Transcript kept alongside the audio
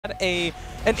An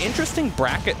interesting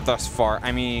bracket thus far.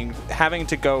 I mean, having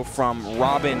to go from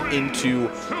Robin into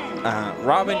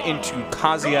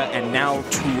Kazuya and now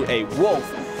to a Wolf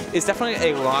is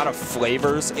definitely a lot of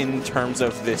flavors in terms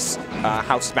of this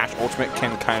how Smash Ultimate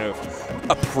can kind of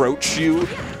approach you.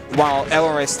 While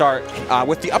LRA start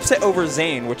with the upset over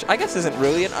Zane, which I guess isn't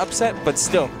really an upset, but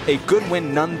still a good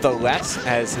win nonetheless,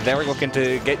 as they're looking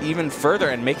to get even further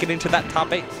and make it into that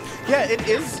top 8. Yeah, it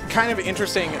is kind of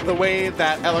interesting the way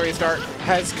that LRA Start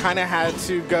has kind of had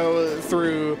to go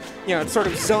through, you know, sort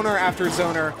of zoner after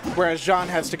zoner, whereas Jean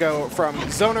has to go from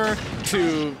zoner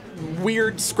to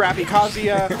weird, scrappy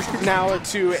Kazuya, now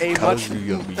to a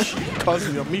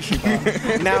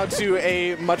now to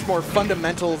a much more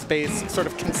fundamentals-based, sort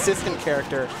of consistent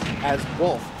character as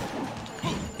Wolf.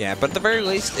 Yeah, but at the very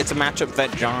least, it's a matchup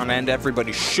that John and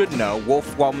everybody should know.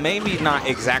 Wolf, while maybe not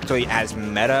exactly as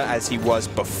meta as he was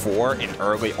before in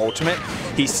early Ultimate,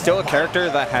 he's still a character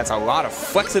that has a lot of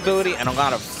flexibility and a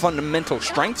lot of fundamental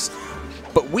strengths.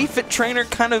 But Wii Fit Trainer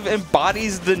kind of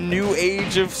embodies the new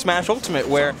age of Smash Ultimate,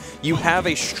 where you have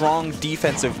a strong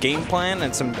defensive game plan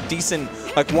and some decent,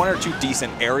 like 1 or 2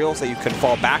 decent aerials that you can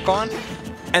fall back on,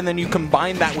 and then you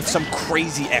combine that with some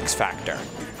crazy X Factor.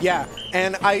 Yeah,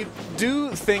 and I do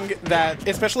think that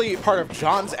especially part of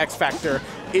John's X Factor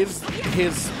is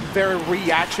his very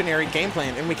reactionary game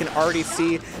plan, and we can already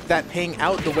see that paying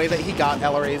out the way that he got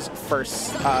LRA's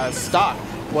first stock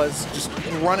was just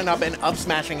running up and up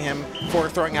smashing him for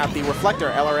throwing out the reflector.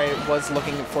 LRA was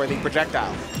looking for the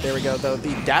projectile. There we go, though.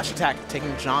 The dash attack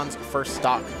taking John's first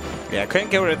stock. Yeah, couldn't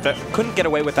get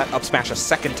away with that up smash a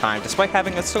second time, despite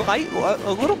having a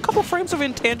little couple frames of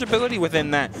intangibility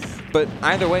within that. But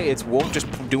either way, it's Wolf just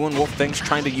doing Wolf things,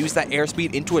 trying to use that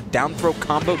airspeed into a down throw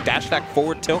combo, dash attack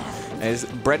forward tilt. Is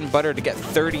bread and butter to get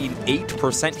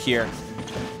 38% here.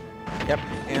 Yep.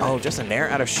 Oh, just a nair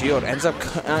out of shield. Ends up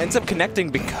connecting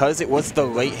because it was the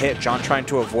late hit. John trying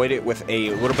to avoid it with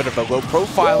a little bit of a low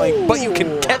profiling, but you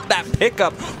can get that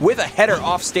pickup with a header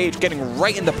off stage, getting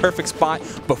right in the perfect spot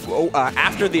before,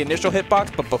 after the initial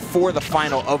hitbox, but before the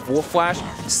final of Wolf Flash.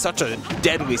 Such a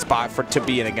deadly spot to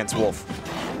be in against Wolf.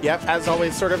 Yep, as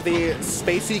always, sort of the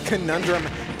spacey conundrum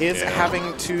is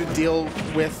having to deal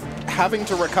with having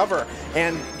to recover,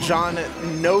 and John,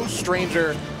 no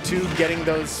stranger to getting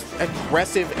those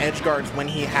aggressive edge guards when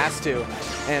he has to,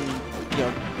 and you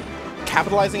know,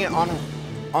 capitalizing it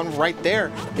on right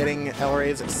there, getting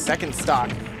LRA's second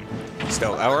stock.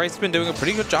 Still, LRA's been doing a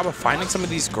pretty good job of finding some of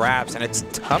these grabs, and it's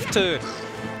tough to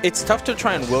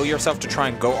try and will yourself to try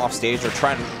and go off stage or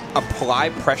try and apply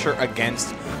pressure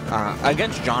against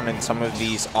John in some of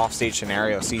these offstage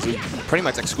scenarios. He's pretty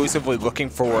much exclusively looking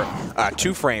for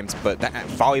 2 frames, but that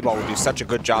volleyball would do such a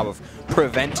good job of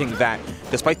preventing that.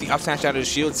 Despite the up smash out of his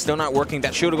shield, still not working.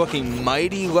 That shield looking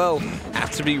mighty low.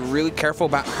 Has to be really careful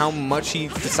about how much he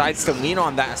decides to lean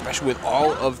on that, especially with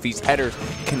all of these headers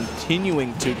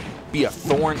continuing to be a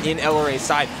thorn in LRA's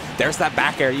side. There's that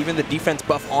back air. Even the defense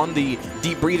buff on the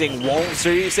deep breathing won't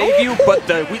save you, but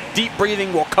the deep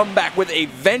breathing will come back with a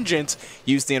vengeance.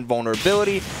 Use the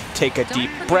invulnerability, take a deep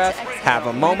breath, have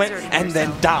a moment, and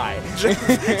then die.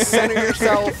 Center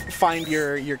yourself, find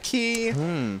your key.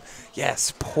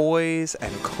 Yes, poise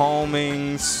and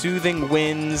calming, soothing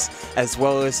winds, as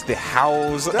well as the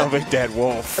howls of a dead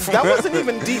wolf. That wasn't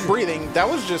even deep breathing. That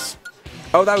was just...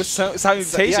 Oh, that was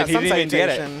salutation. Yeah, he didn't even get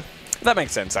it. That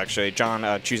makes sense, actually.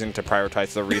 John choosing to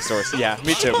prioritize the resource. Yeah,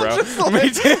 me too, bro.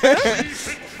 Me too.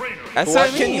 That's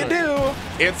what can you do?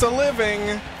 It's a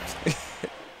living.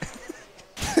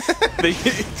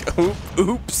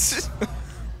 Oops.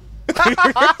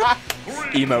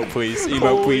 Emote, please.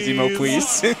 Emote, please. Emote,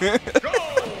 please.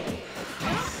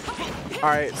 All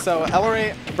right, so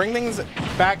LRA, bring things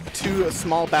back to a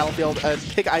small battlefield. A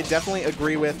pick I definitely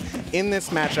agree with in this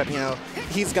matchup. You know,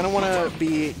 he's going to want to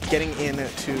be getting in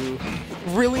to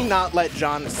really not let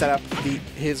John set up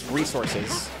his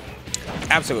resources.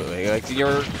 Absolutely. Like,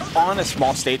 you're on a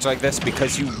small stage like this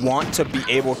because you want to be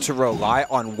able to rely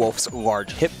on Wolf's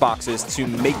large hitboxes to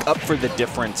make up for the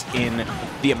difference in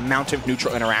the amount of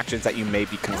neutral interactions that you may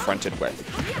be confronted with.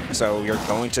 So you're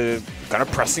going to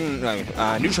pressing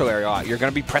neutral air a lot. You're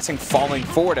going to be pressing falling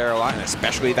forward air a lot, and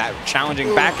especially that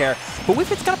challenging back air. But Wii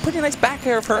Fit's got a pretty nice back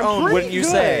air of her own, wouldn't you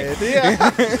say?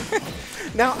 Yeah.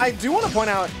 Now, I do want to point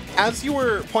out, as you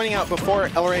were pointing out before,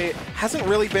 LRA hasn't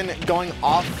really been going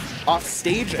off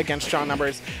stage against John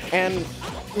numbers, and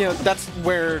you know, that's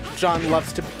where John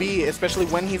loves to be, especially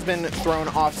when he's been thrown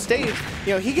off stage.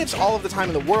 You know, he gets all of the time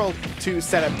in the world to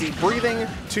set up deep breathing,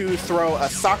 to throw a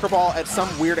soccer ball at some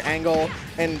weird angle,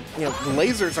 and you know,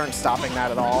 lasers aren't stopping that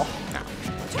at all.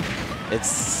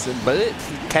 But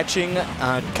catching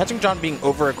John being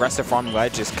over aggressive on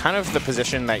ledge is kind of the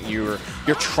position that you're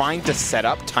trying to set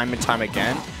up time and time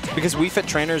again, because Wii Fit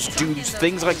trainers do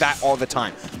things like that all the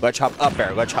time. Ledge hop up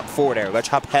air, ledge hop forward air, ledge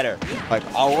hop header. Like,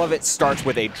 all of it starts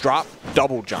with a drop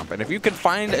double jump, and if you can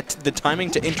find the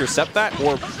timing to intercept that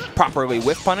or properly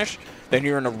whiff punish, then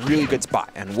you're in a really good spot.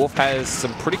 And Wolf has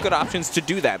some pretty good options to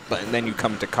do that, but then you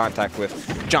come into contact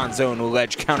with John's own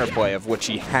ledge counterplay, of which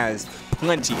he has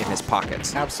plenty in his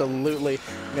pockets. Absolutely.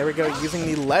 There we go, using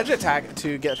the ledge attack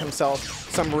to get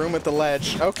himself some room at the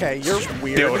ledge. Okay, you're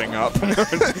weird. Building up.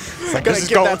 It's like, gonna give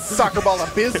that soccer ball a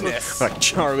business. Like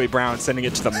Charlie Brown sending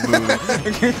it to the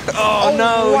moon. Oh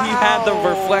no, wow. He had the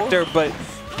reflector, but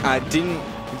didn't,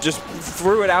 just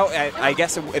threw it out, I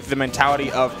guess, with the mentality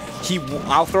of,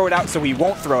 I'll throw it out so he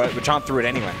won't throw it, but John threw it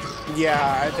anyway.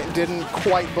 Yeah, I didn't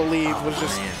quite believe, was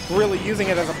just really using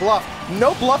it as a bluff.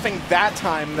 No bluffing that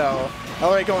time, though.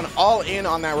 All right, going all in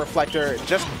on that reflector,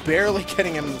 just barely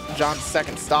getting him John's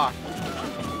second stock.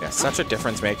 Yeah, such a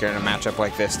difference maker in a matchup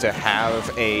like this to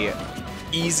have a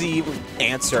easy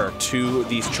answer to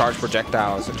these charged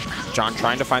projectiles. John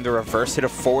trying to find the reverse hit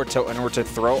of forward tilt in order to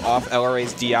throw off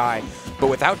LRA's DI. But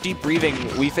without deep breathing,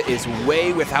 Wii Fit is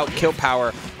way without kill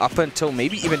power up until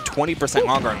maybe even 20%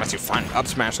 longer, unless you find an up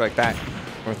smash like that.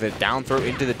 Or the down throw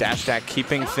into the dash attack,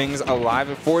 keeping things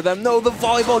alive for them. No, the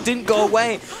volleyball didn't go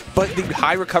away, but the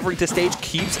high recovery to stage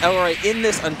keeps LRA in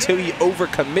this until he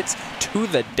overcommits to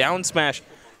the down smash.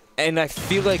 And I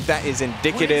feel like that is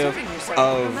indicative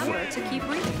of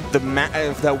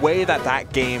the way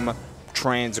that game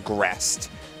transgressed.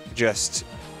 Just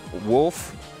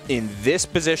Wolf in this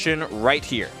position right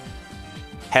here.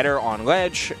 Header on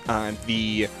ledge,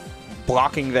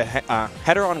 blocking the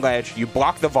header on ledge, you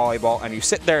block the volleyball, and you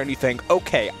sit there and you think,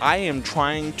 okay, I am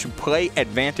trying to play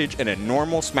advantage in a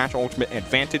normal Smash Ultimate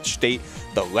advantage state,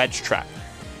 the ledge trap.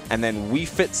 And then Wii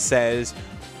Fit says,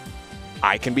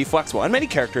 I can be flexible. And many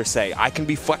characters say, I can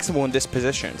be flexible in this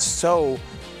position. So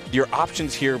your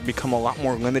options here become a lot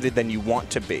more limited than you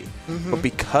want to be. But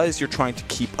because you're trying to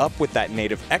keep up with that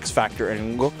native X factor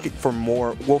and look for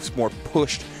Wolf's more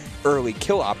pushed early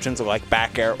kill options like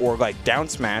back air or like down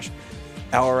smash,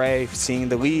 LRA, seeing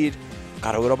the lead,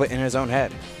 got a little bit in his own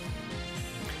head,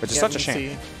 which is such a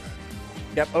shame.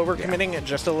 Yep, overcommitting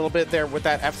just a little bit there with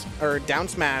that down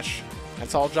smash.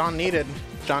 That's all John needed.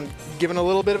 John giving a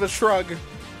little bit of a shrug.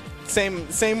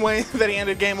 Same way that he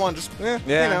ended game one. Just, you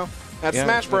know, that's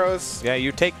Smash Bros. Yeah,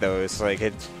 you take those. Like,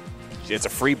 it's a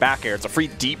free back air. It's a free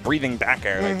deep breathing back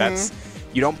air. Like,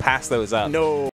 you don't pass those up. No.